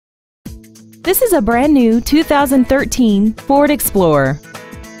This is a brand new 2013 Ford Explorer.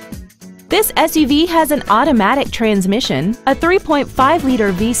 This SUV has an automatic transmission, a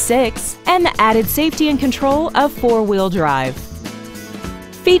 3.5-liter V6, and the added safety and control of 4-wheel drive.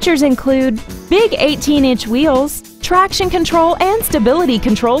 Features include big 18-inch wheels, traction control and stability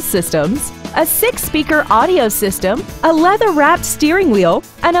control systems, a 6-speaker audio system, a leather-wrapped steering wheel,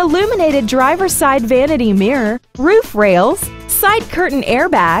 an illuminated driver's side vanity mirror, roof rails, side curtain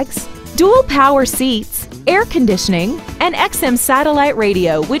airbags, dual power seats, air conditioning, and XM satellite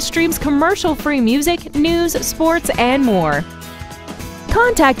radio, which streams commercial-free music, news, sports, and more.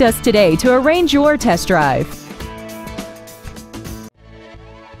 Contact us today to arrange your test drive.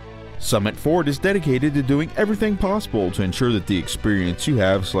 Summit Ford is dedicated to doing everything possible to ensure that the experience you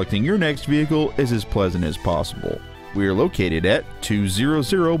have selecting your next vehicle is as pleasant as possible. We are located at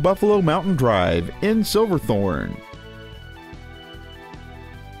 200 Buffalo Mountain Drive in Silverthorne.